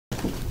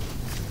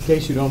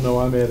case you don't know,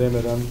 I'm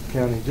Emmett. I'm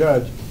county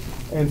judge.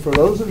 And for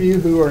those of you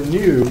who are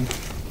new,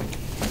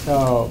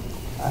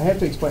 I have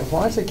to explain,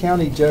 why is the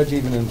county judge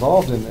even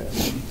involved in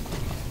this?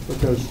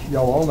 Because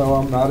y'all all know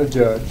I'm not a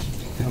judge.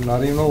 I'm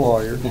not even a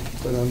lawyer.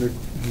 But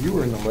you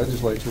were in the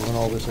legislature when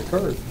all this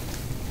occurred.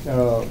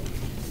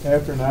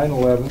 After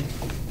 9/11,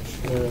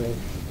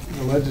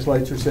 the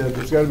legislature said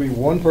there's got to be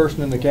one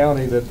person in the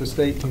county that the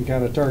state can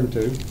kind of turn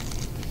to,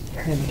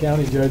 and the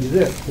county judge is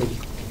it, because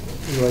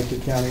we elected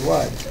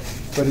countywide.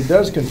 But it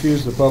does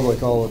confuse the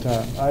public all the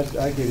time. I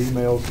get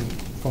emails and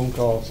phone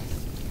calls.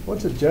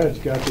 What's a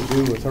judge got to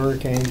do with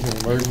hurricanes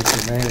and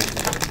emergency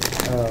management?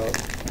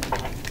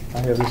 I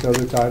have this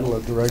other title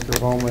of Director of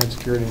Homeland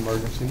Security and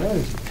Emergency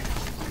Management.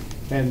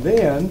 And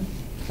then,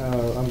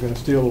 I'm going to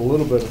steal a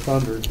little bit of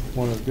thunder.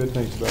 One of the good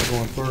things about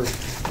going first.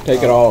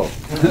 Take it all.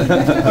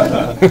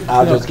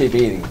 I'll just keep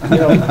eating. You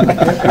know,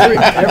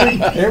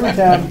 every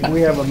time we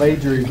have a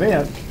major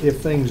event,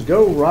 if things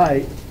go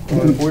right,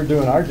 or if we're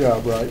doing our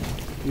job right,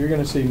 you're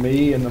going to see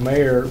me and the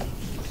mayor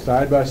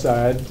side by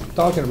side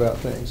talking about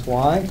things.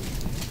 Why?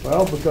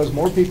 Well, because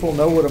more people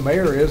know what a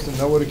mayor is than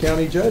know what a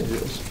county judge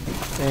is.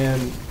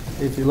 And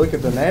if you look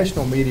at the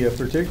national media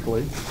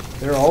particularly,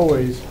 they're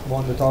always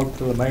wanting to talk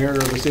to the mayor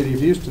of the city of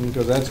Houston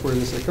because that's where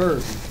this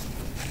occurs.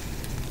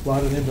 A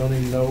lot of them don't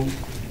even know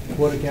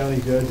what a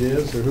county judge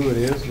is or who it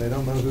is, and they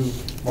don't know who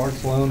Mark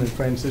Sloan and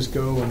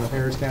Francisco and the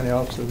Harris County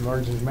Office of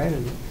Emergency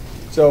Management.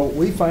 So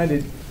we find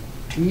it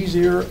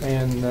easier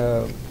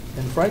and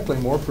frankly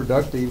more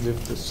productive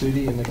if the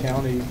city and the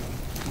county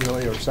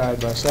really are side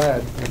by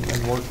side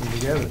and working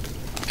together.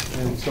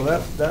 And so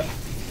that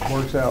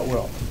works out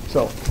well.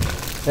 So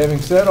having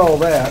said all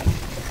that,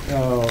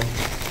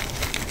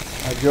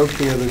 I joked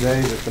the other day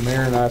that the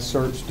mayor and I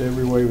searched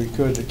every way we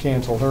could to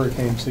cancel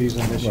hurricane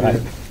season this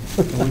year.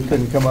 And we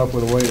couldn't come up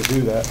with a way to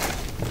do that.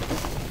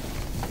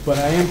 But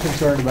I am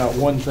concerned about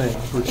one thing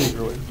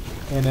particularly,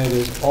 and that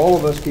is all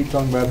of us keep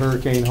talking about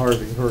Hurricane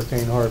Harvey,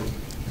 Hurricane Harvey.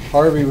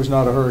 Harvey was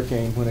not a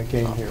hurricane when it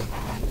came here.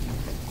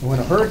 When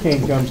a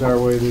hurricane comes our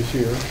way this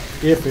year,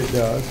 if it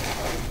does,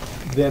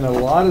 then a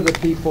lot of the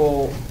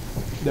people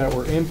that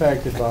were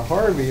impacted by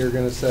Harvey are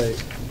going to say,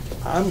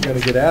 I'm going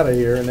to get out of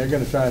here, and they're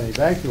going to try and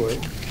evacuate.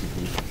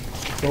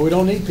 But we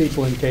don't need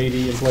people in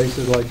Katy and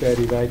places like that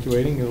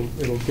evacuating.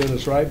 It'll get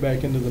us right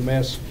back into the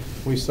mess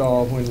we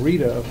saw when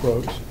Rita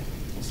approached.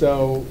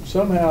 So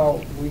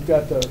somehow we've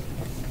got to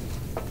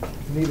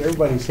need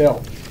everybody's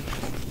help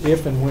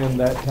if and when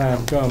that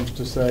time comes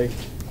to say,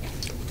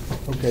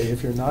 okay,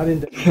 if you're not in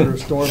danger of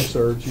storm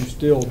surge, you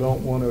still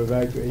don't want to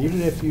evacuate.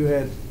 Even if you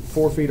had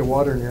 4 feet of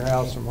water in your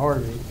house from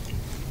Harvey,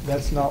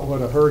 that's not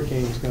what a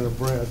hurricane is going to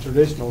bring, a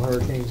traditional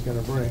hurricane is going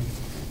to bring.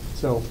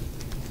 So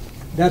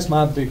that's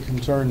my big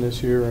concern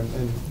this year,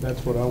 and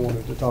that's what I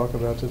wanted to talk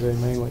about today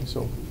mainly.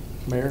 So,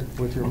 Mayor,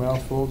 with your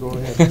mouth full, go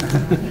ahead.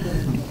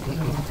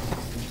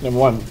 Number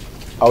one,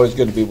 always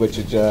good to be with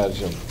you,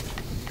 Judge. And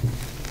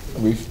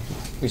we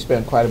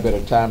spend quite a bit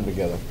of time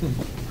together.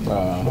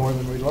 More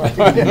than we'd like.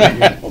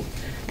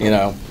 You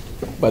know,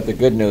 but the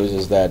good news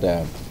is that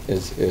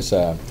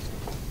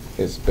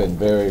it's been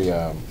very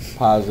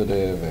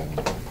positive, and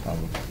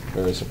I'm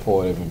very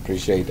supportive and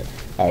appreciate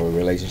our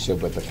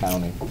relationship with the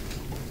county.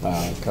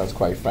 Because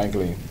quite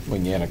frankly,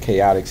 when you're in a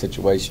chaotic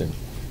situation,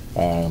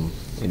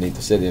 you need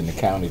the city and the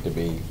county to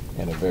be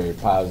in a very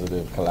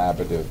positive,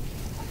 collaborative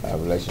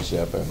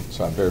relationship, and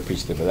so I'm very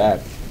appreciative of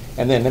that.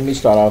 And then let me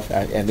start off,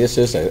 and this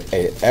is an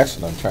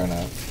excellent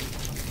turnout.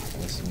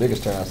 It's the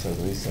biggest turnout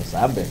since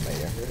I've been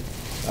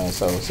mayor.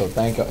 So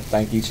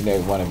thank each and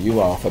every one of you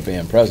all for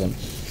being present.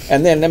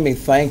 And then let me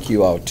thank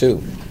you all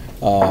too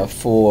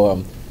for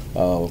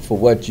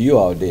what you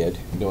all did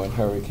during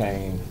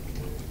Hurricane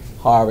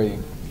Harvey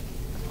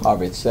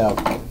itself.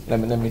 Let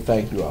me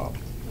thank you all,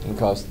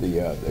 because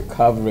the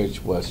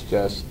coverage was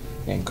just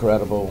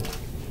incredible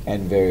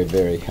and very,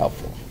 very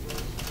helpful.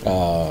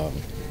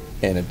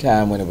 In a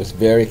time when it was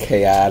very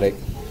chaotic,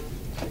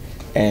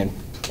 and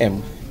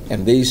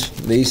these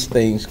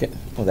things can,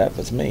 well, that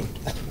was me.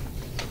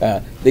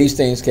 These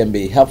things can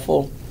be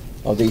helpful,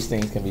 or these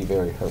things can be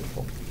very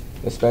hurtful,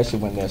 especially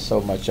when there's so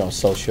much on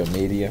social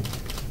media.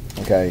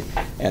 Okay,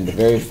 and the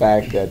very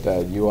fact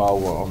that you all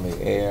were on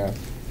the air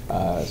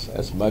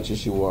as much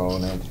as you were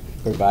on it,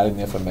 providing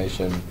the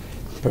information,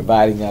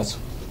 providing us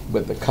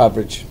with the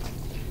coverage,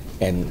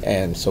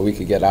 and so we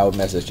could get our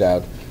message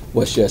out,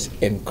 was just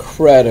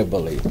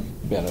incredibly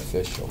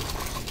beneficial,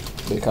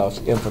 because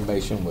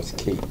information was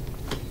key.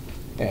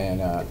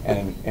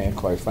 And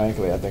quite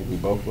frankly, I think we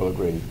both will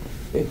agree,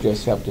 it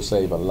just helped to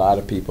save a lot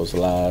of people's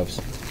lives,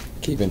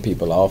 keeping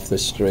people off the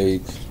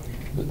streets,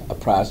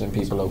 apprising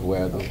people of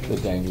where the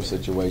dangerous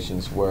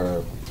situations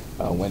were,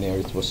 when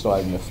areas were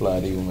starting to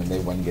flood, even when they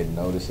weren't getting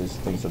notices,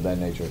 things of that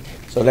nature.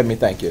 So let me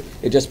thank you.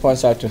 It just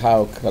points out to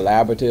how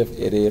collaborative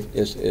it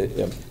is,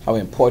 how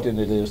important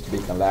it is to be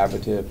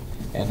collaborative,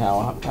 and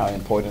how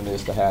important it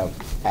is to have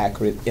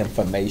accurate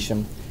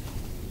information,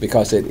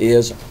 because it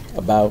is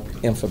about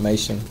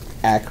information,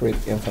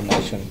 accurate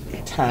information,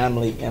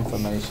 timely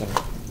information.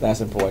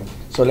 That's important.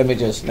 So let me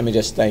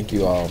just thank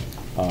you all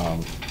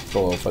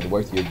for the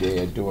work you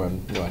did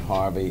during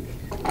Harvey,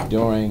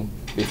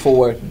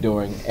 before,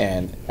 during,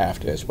 and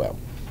after as well.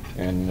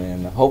 And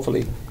then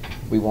hopefully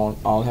we won't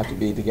all have to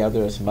be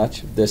together as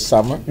much this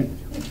summer.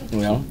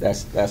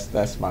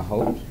 That's my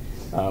hope.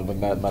 But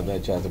Mother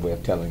Nature has a way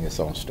of telling its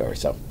own story.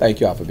 So thank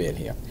you all for being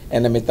here.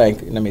 And let me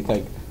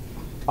thank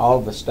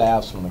all the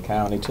staffs from the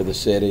county to the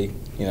city.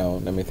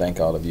 Let me thank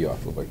all of you all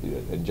for what you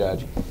did. And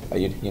Judge, I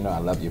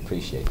love you,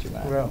 appreciate you,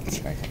 man. Well,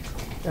 Thank you.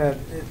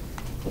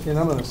 and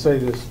I'm going to say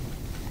this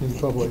in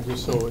public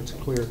just so it's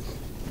clear.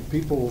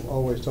 People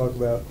always talk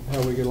about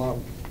how we get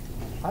along.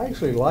 I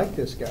actually like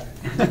this guy.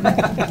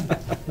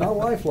 My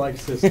wife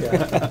likes this guy.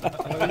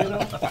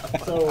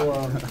 So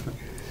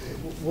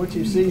what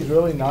you see is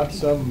really not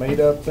some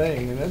made-up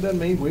thing, and that doesn't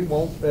mean we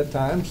won't at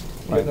times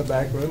get in the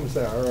back room and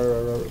say,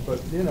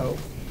 but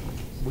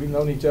we've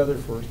known each other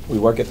for We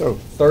work it through.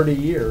 30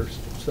 years,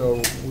 so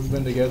we've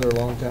been together a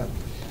long time.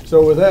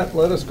 So with that,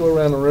 let us go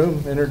around the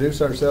room,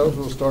 introduce ourselves.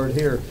 We'll start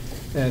here,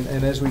 and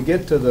as we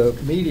get to the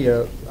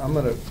media, I'm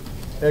going to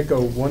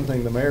echo one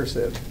thing the mayor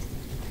said.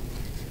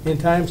 In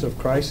times of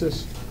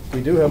crisis,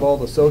 we do have all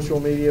the social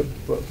media,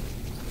 but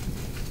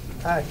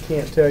I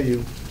can't tell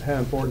you how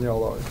important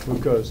y'all are,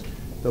 because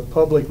the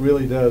public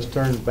really does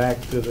turn back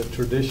to the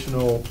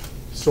traditional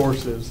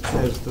sources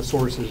as the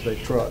sources they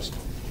trust.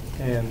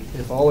 And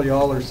if all of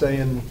y'all are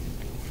saying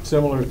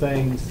similar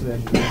things,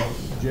 and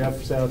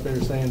Jeff's out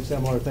there saying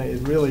similar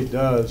things, it really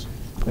does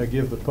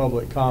give the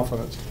public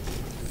confidence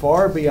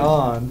far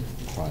beyond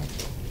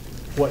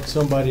what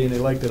somebody in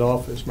elected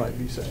office might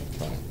be saying.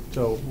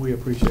 So we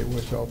appreciate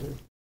what y'all do.